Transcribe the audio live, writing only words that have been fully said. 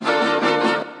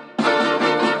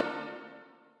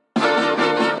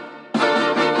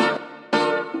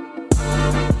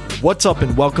What's up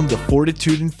and welcome to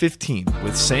Fortitude in 15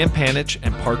 with Sam Panich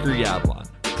and Parker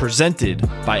Yablon, presented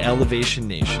by Elevation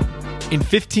Nation. In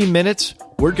 15 minutes,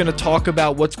 we're going to talk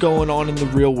about what's going on in the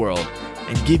real world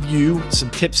and give you some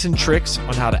tips and tricks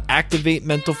on how to activate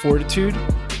mental fortitude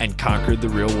and conquer the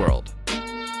real world.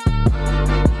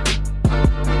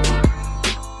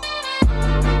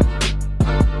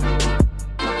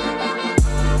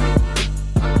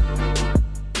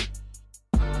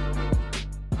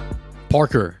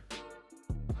 Parker,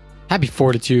 happy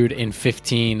Fortitude in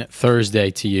 15 Thursday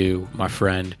to you, my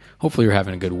friend. Hopefully you're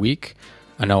having a good week.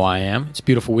 I know I am. It's a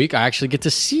beautiful week. I actually get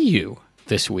to see you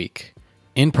this week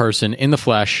in person, in the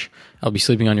flesh. I'll be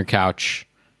sleeping on your couch.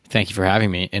 Thank you for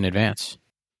having me in advance.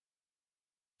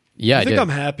 Yeah, I think I'm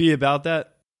happy about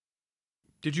that.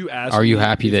 Did you ask? Are you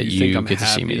happy that you get get to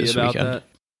see me this weekend? That?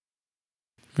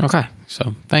 Okay,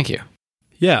 so thank you.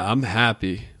 Yeah, I'm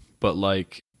happy, but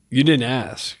you didn't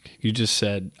ask. You just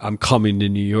said, I'm coming to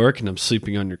New York and I'm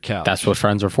sleeping on your couch. That's what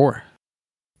friends are for.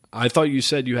 I thought you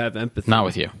said you have empathy. Not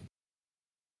with you.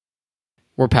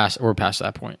 We're past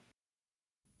that point.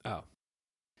 Oh.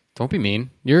 Don't be mean.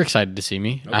 You're excited to see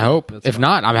me. Okay, I hope. If fine.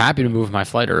 not, I'm happy to move my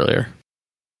flight earlier.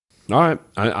 All right.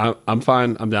 I'm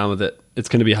fine. I'm down with it. It's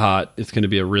going to be hot. It's going to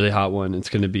be a really hot one. It's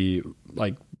going to be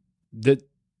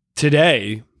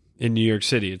today in New York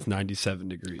City, it's 97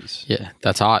 degrees. Yeah,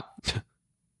 that's hot.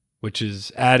 Which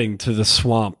is adding to the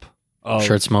swamp of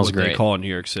Sure, it smells what great. they call New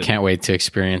York City. Can't wait to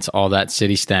experience all that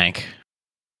city stank.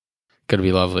 Gonna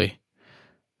be lovely.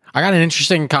 I got an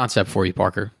interesting concept for you,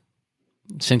 Parker.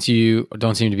 Since you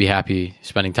don't seem to be happy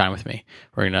spending time with me,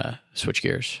 we're gonna switch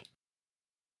gears.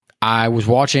 I was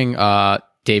watching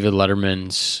David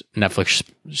Letterman's Netflix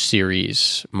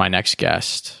series, My Next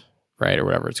Guest, right, or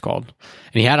whatever it's called.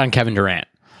 And he had on Kevin Durant.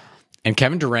 And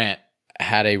Kevin Durant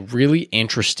had a really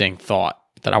interesting thought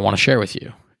that I want to share with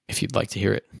you, if you'd like to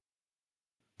hear it.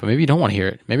 But maybe you don't want to hear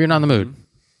it. Maybe you're not in the mood.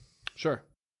 Sure.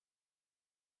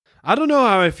 I don't know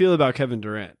how I feel about Kevin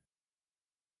Durant,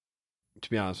 to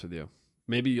be honest with you.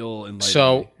 Maybe you'll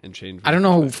enlighten me and change. I don't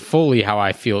know fully how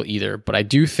I feel either, but I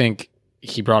do think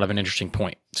he brought up an interesting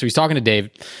point. So he's talking to Dave.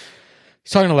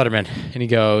 He's talking to Letterman, and he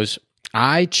goes,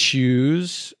 I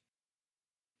choose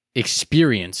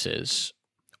experiences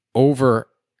over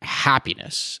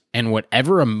happiness, and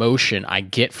whatever emotion I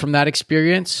get from that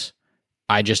experience,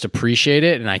 I just appreciate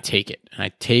it and I take it.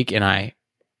 And I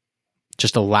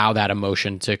just allow that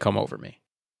emotion to come over me.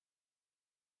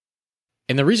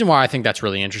 And the reason why I think that's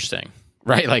really interesting,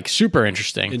 right? Like super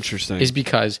interesting. Is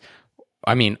because,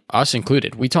 I mean, us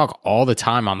included, we talk all the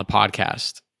time on the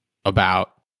podcast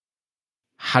about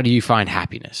how do you find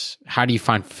happiness? How do you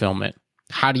find fulfillment?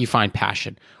 How do you find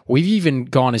passion? We've even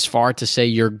gone as far to say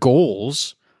your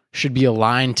goals should be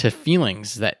aligned to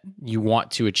feelings that you want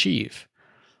to achieve.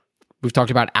 We've talked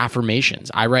about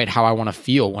affirmations. I write how I want to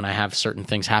feel when I have certain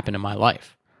things happen in my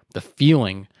life, the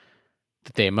feeling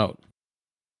that they emote.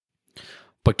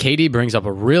 But KD brings up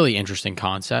a really interesting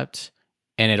concept,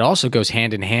 and it also goes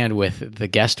hand in hand with the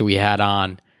guest we had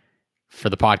on for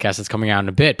the podcast that's coming out in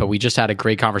a bit, but we just had a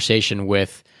great conversation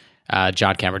with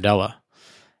John Camardella,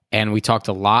 and we talked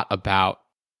a lot about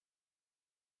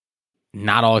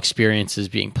not all experiences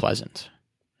being pleasant.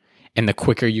 And the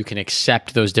quicker you can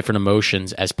accept those different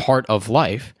emotions as part of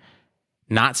life,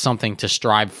 not something to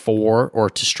strive for or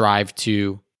to strive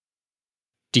to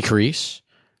decrease,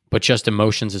 but just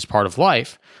emotions as part of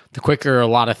life, the quicker a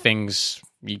lot of things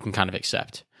you can kind of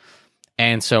accept.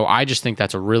 And so I just think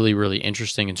that's a really, really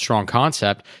interesting and strong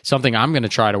concept, something I'm going to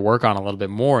try to work on a little bit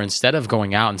more instead of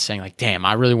going out and saying like, damn,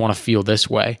 I really want to feel this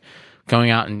way. Going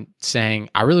out and saying,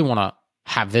 I really want to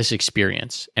have this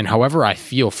experience, and however I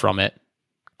feel from it,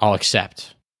 I'll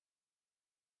accept.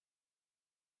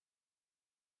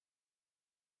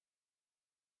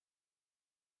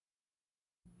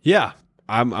 Yeah,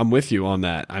 I'm with you on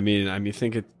that. I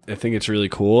think it's really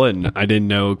cool, and I didn't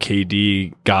know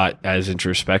KD got as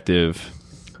introspective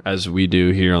as we do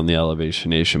here on the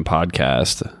Elevation Nation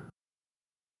podcast.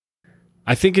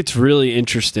 I think it's really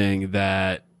interesting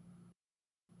that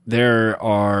there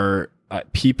are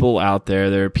people out there.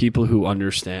 There are people who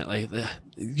understand.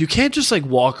 You can't just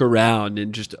walk around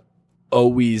and just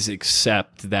always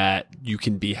accept that you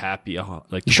can be happy.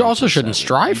 You also shouldn't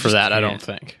strive for that. Can't. I don't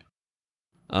think.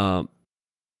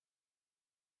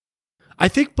 I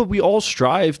think, but we all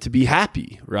strive to be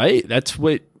happy, right? That's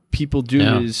what people do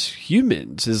as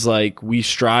humans, is we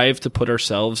strive to put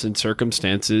ourselves in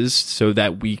circumstances so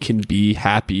that we can be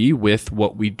happy with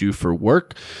what we do for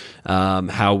work,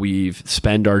 how we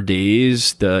spend our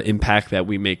days, the impact that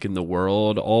we make in the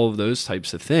world, all of those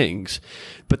types of things.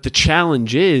 But the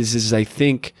challenge is I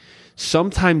think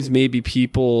sometimes maybe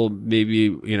people,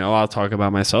 I'll talk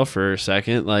about myself for a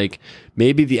second. Like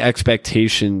maybe the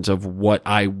expectations of what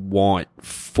I want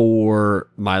for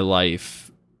my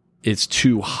life is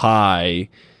too high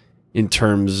in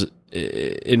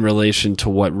relation to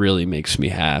what really makes me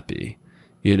happy,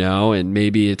 and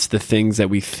maybe it's the things that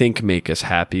we think make us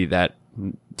happy that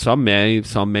some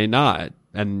may not.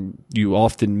 And you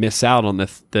often miss out on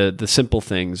the simple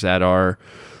things that are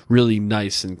really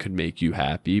nice and could make you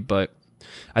happy. But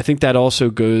I think that also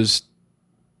goes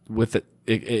with it.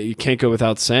 You can't go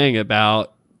without saying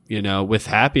about, with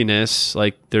happiness,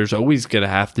 like there's always going to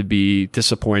have to be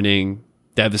disappointing,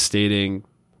 devastating,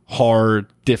 hard,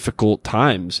 difficult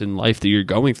times in life that you're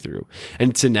going through. And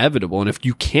it's inevitable. And if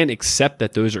you can't accept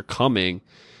that those are coming,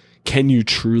 can you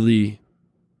truly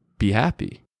be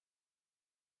happy?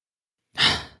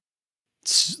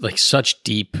 It's like such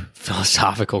deep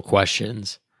philosophical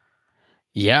questions.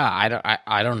 Yeah,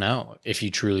 I don't know if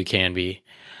you truly can be,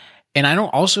 and I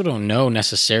don't know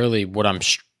necessarily what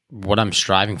I'm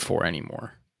striving for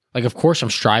anymore. Like, of course, I'm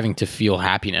striving to feel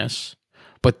happiness,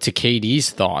 but to KD's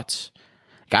thoughts,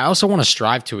 I also want to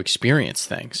strive to experience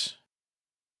things,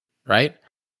 right?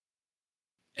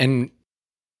 And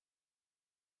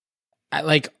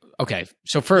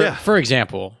so for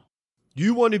example.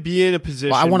 You want to be in a position.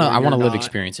 Well, I want to live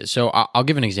experiences. So I'll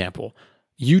give an example.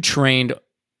 You trained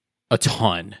a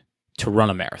ton to run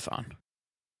a marathon,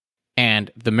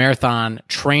 and the marathon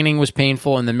training was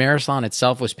painful, and the marathon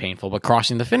itself was painful. But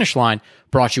crossing the finish line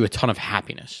brought you a ton of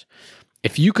happiness.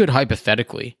 If you could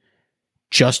hypothetically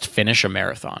just finish a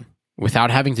marathon without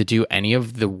having to do any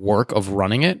of the work of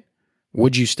running it,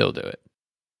 would you still do it?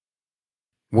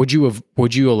 Would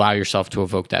you allow yourself to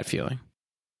evoke that feeling?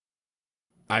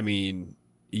 I mean,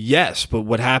 yes, but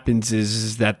what happens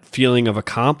is that feeling of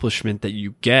accomplishment that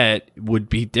you get would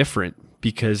be different,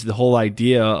 because the whole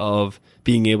idea of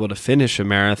being able to finish a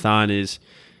marathon is,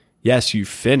 yes, you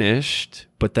finished,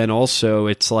 but then also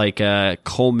it's like a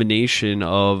culmination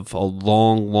of a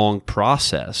long, long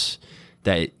process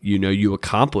that, you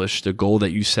accomplished a goal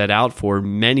that you set out for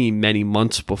many, many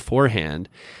months beforehand.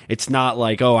 It's not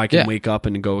like, I can wake up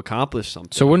and go accomplish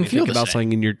something. So it wouldn't feel think about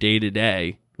something in your day to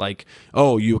day. Like,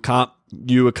 you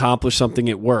accomplished something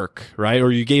at work, right?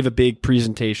 Or you gave a big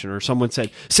presentation, or someone said,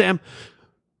 Sam,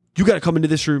 you got to come into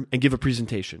this room and give a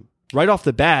presentation. Right off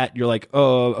the bat, you're like,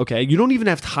 oh, okay. You don't even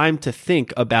have time to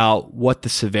think about what the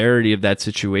severity of that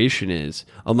situation is,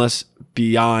 unless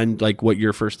beyond like what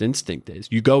your first instinct is.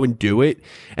 You go and do it,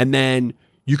 and then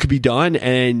you could be done.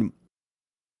 And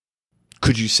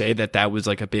could you say that was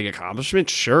like a big accomplishment?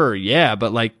 Sure, yeah.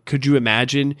 But like, could you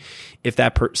imagine if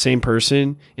that same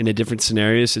person in a different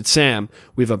scenario said, Sam,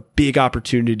 we have a big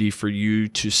opportunity for you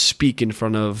to speak in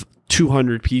front of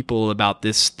 200 people about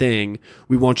this thing.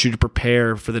 We want you to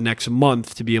prepare for the next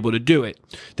month to be able to do it.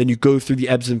 Then you go through the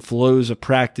ebbs and flows of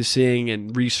practicing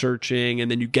and researching,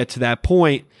 and then you get to that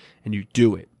point and you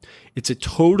do it. It's a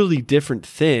totally different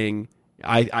thing.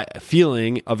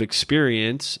 Feeling of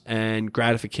experience and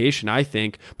gratification, I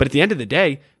think. But at the end of the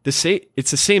day, it's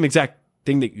the same exact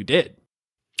thing that you did.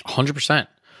 100%.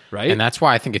 Right? And that's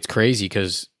why I think it's crazy,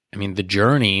 because, the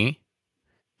journey,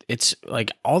 it's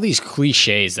like all these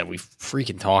cliches that we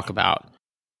freaking talk about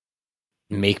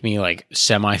make me like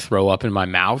semi-throw up in my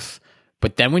mouth.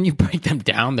 But then when you break them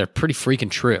down, they're pretty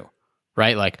freaking true,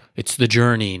 right? Like, it's the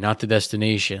journey, not the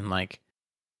destination. Like,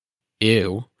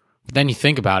 ew. But then you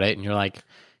think about it and you're like,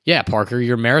 yeah, Parker,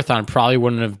 your marathon probably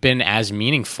wouldn't have been as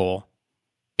meaningful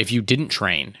if you didn't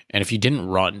train, and if you didn't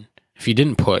run, if you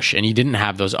didn't push, and you didn't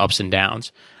have those ups and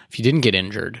downs, if you didn't get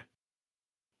injured,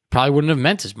 probably wouldn't have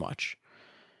meant as much.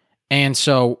 And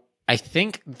so I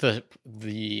think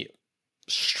the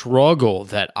struggle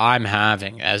that I'm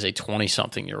having as a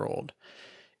 20-something-year-old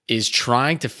is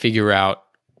trying to figure out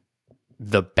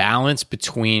the balance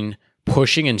between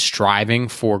pushing and striving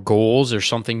for goals or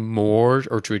something more,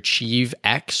 or to achieve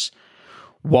X,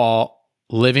 while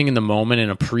living in the moment and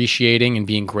appreciating and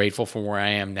being grateful for where I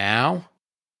am now.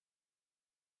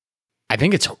 I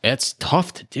think it's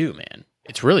tough to do, man.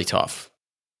 It's really tough.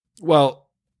 Well,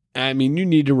 you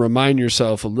need to remind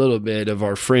yourself a little bit of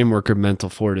our framework of mental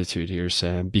fortitude here,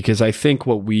 Sam, because I think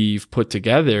what we've put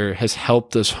together has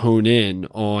helped us hone in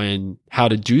on how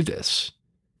to do this,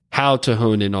 how to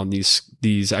hone in on these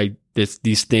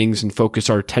things and focus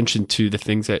our attention to the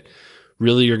things that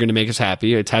really are going to make us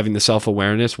happy. It's having the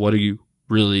self-awareness. What are you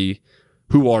really,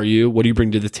 who are you? What do you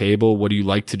bring to the table? What do you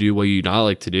like to do? What do you not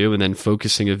like to do? And then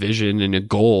focusing a vision and a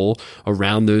goal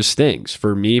around those things.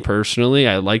 For me personally,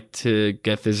 I like to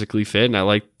get physically fit and I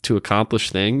like to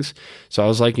accomplish things. So I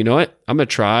was like, you know what? I'm going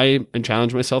to try and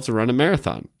challenge myself to run a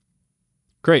marathon.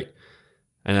 Great.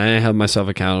 and I held myself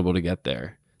accountable to get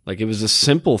there. Like, it was a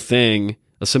simple thing,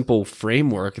 a simple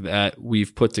framework that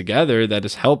we've put together that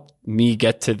has helped me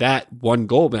get to that one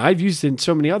goal. But I've used it in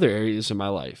so many other areas of my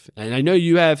life. And I know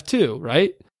you have too,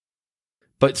 right?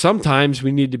 But sometimes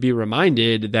we need to be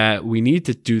reminded that we need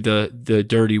to do the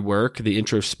dirty work, the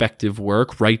introspective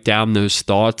work, write down those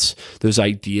thoughts, those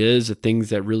ideas, the things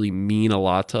that really mean a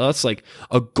lot to us. Like,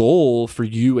 a goal for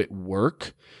you at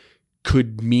work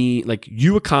could mean, like,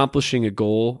 you accomplishing a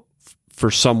goal for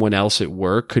someone else at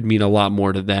work could mean a lot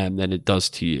more to them than it does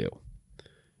to you.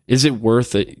 Is it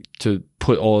worth it to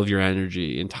put all of your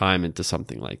energy and time into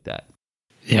something like that?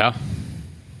 Yeah.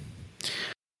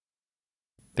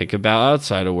 Think about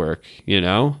outside of work, you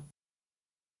know?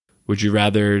 Would you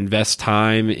rather invest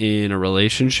time in a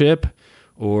relationship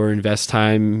or invest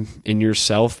time in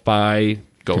yourself by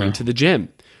going to the gym,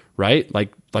 right?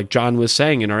 Like John was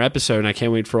saying in our episode, and I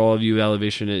can't wait for all of you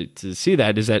Elevation to see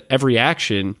that, is that every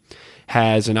action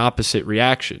has an opposite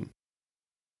reaction.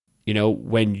 You know,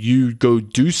 when you go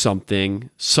do something,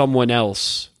 someone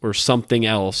else or something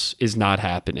else is not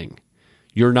happening.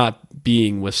 You're not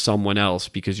being with someone else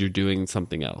because you're doing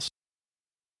something else.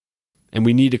 And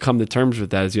we need to come to terms with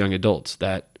that as young adults,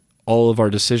 that all of our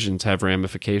decisions have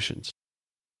ramifications,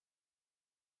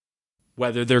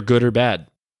 whether they're good or bad.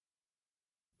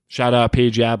 Shout out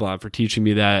Paige Yablon for teaching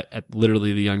me that at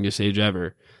literally the youngest age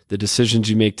ever. The decisions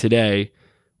you make today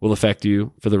will affect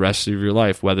you for the rest of your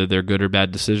life, whether they're good or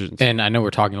bad decisions. And I know we're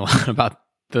talking a lot about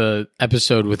the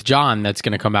episode with John that's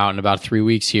going to come out in about 3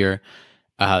 weeks here.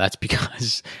 That's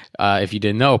because if you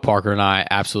didn't know, Parker and I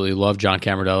absolutely love John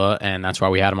Camardella, and that's why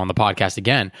we had him on the podcast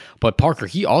again. But Parker,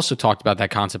 he also talked about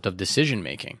that concept of decision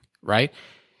making, right?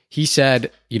 He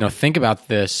said, you know, think about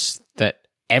this, that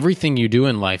everything you do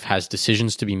in life has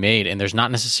decisions to be made, and there's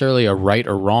not necessarily a right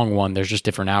or wrong one. There's just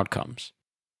different outcomes.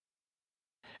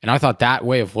 And I thought that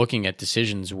way of looking at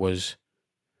decisions was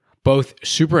both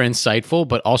super insightful,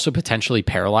 but also potentially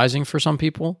paralyzing for some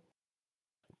people.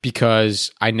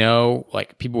 Because I know,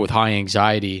 like, people with high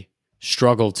anxiety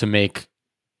struggle to make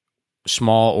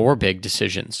small or big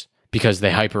decisions because they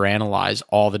hyperanalyze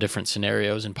all the different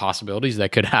scenarios and possibilities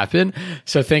that could happen.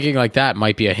 So thinking like that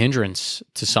might be a hindrance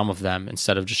to some of them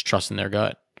instead of just trusting their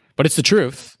gut. But it's the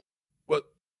truth. Well,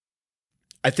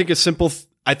 I think a simple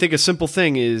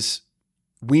thing is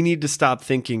we need to stop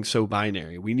thinking so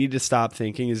binary. We need to stop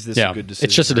thinking, is this a good decision?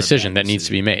 It's just a decision that needs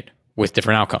to be made with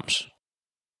different outcomes.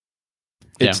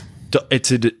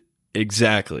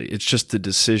 Exactly. It's just a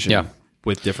decision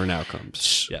with different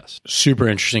outcomes. Yes. Super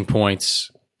interesting points.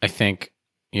 I think,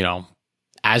 you know,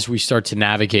 as we start to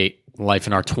navigate life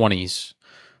in our 20s,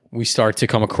 we start to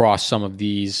come across some of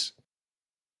these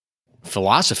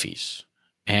philosophies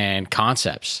and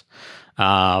concepts.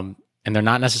 And they're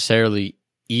not necessarily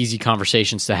easy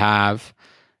conversations to have.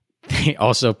 They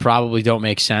also probably don't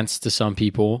make sense to some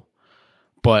people.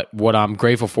 But what I'm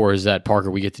grateful for is that,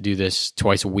 Parker, we get to do this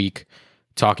twice a week,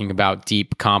 talking about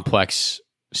deep, complex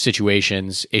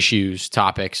situations, issues,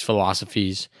 topics,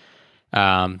 philosophies,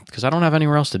 because I don't have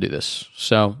anywhere else to do this.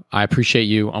 So I appreciate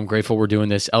you. I'm grateful we're doing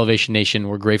this. Elevation Nation,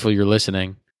 we're grateful you're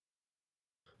listening.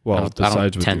 Well, I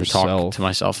don't tend to talk to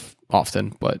myself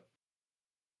often, but...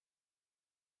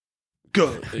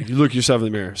 Good. You look yourself in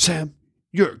the mirror. Sam,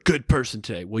 you're a good person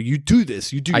today. Well, you do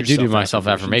this. I do myself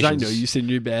affirmations. I know you sit in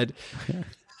your bed.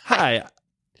 Hi,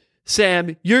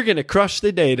 Sam, you're going to crush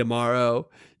the day tomorrow.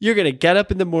 You're going to get up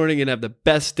in the morning and have the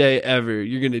best day ever.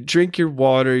 You're going to drink your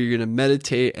water. You're going to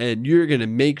meditate, and you're going to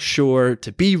make sure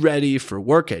to be ready for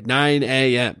work at 9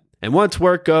 a.m. And once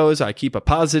work goes, I keep a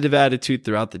positive attitude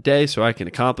throughout the day so I can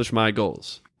accomplish my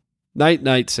goals.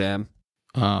 Night, Sam.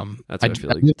 That's what I feel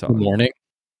like you're talking. Good morning.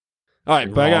 All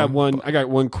right, but I got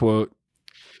one quote.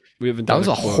 We haven't done that was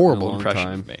a horrible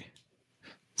impression of me.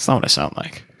 It's not what I sound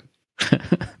like.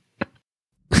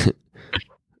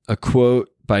 A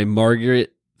quote by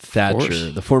Margaret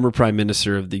Thatcher, the former Prime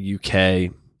Minister of the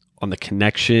UK, on the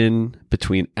connection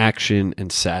between action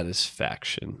and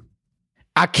satisfaction.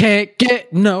 I can't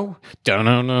get no.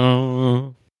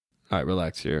 All right,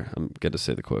 relax here. I'm going to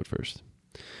say the quote first.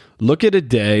 Look at a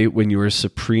day when you are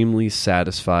supremely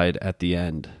satisfied at the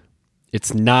end.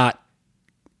 It's not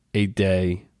a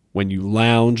day when you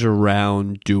lounge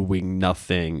around doing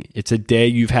nothing. It's a day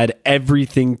you've had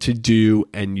everything to do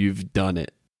and you've done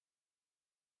it.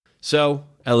 So,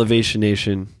 Elevation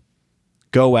Nation,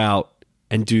 go out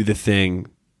and do the thing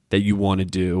that you want to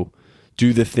do.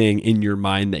 Do the thing in your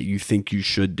mind that you think you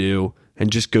should do,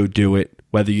 and just go do it.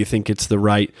 Whether you think it's the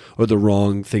right or the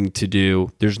wrong thing to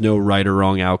do, there's no right or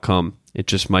wrong outcome. It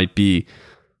just might be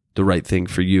the right thing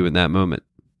for you in that moment.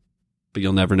 But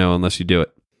you'll never know unless you do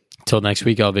it. Until next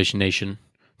week, Elevation Nation,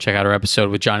 Check out our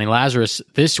episode with Johnny Lazarus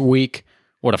this week.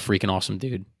 What a freaking awesome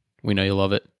dude. We know you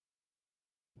love it.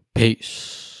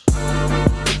 Peace.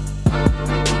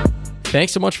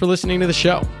 Thanks so much for listening to the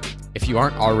show. If you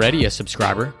aren't already a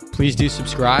subscriber, please do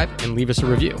subscribe and leave us a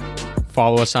review.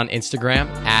 Follow us on Instagram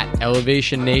at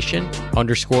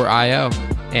elevationnation_IO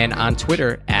and on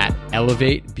Twitter at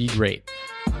elevatebegreat.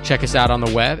 Check us out on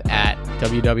the web at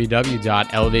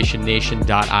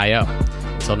www.elevationnation.io.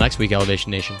 Until next week,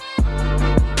 Elevation Nation.